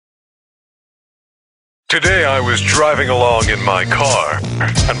Today I was driving along in my car,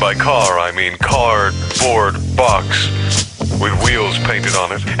 and by car I mean cardboard box with wheels painted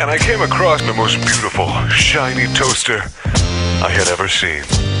on it, and I came across the most beautiful, shiny toaster I had ever seen.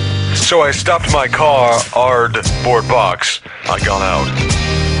 So I stopped my car, cardboard box. I got out,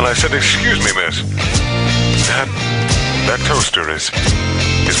 and I said, "Excuse me, miss, that toaster is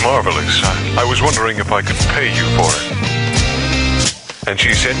marvelous. I was wondering if I could pay you for it." And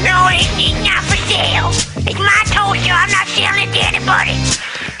she said, No, it's not for sale. It's my toaster. I'm not selling it to anybody.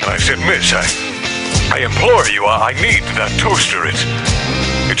 and I said, "Miss, I implore you, I need that toaster.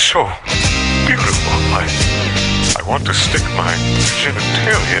 It's so beautiful. I want to stick my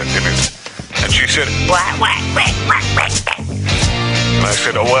genitalia in it." And she said, What? and I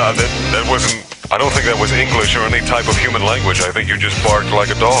said, "Oh, well, that wasn't, I don't think that was English or any type of human language. I think you just barked like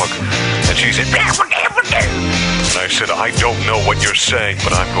a dog." And she said, That would never do. and I said, "I don't know what you're saying,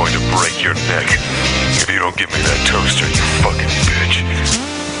 but I'm going to break your neck if you don't give me that toaster, you fucking bitch."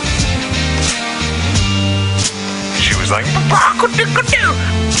 She was like,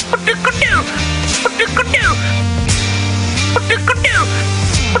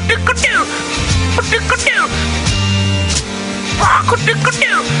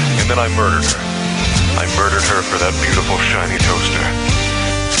 and then I murdered her. I murdered her for that beautiful shiny toaster.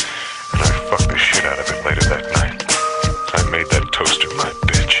 And I fucked the shit out of it later that night. I made that toaster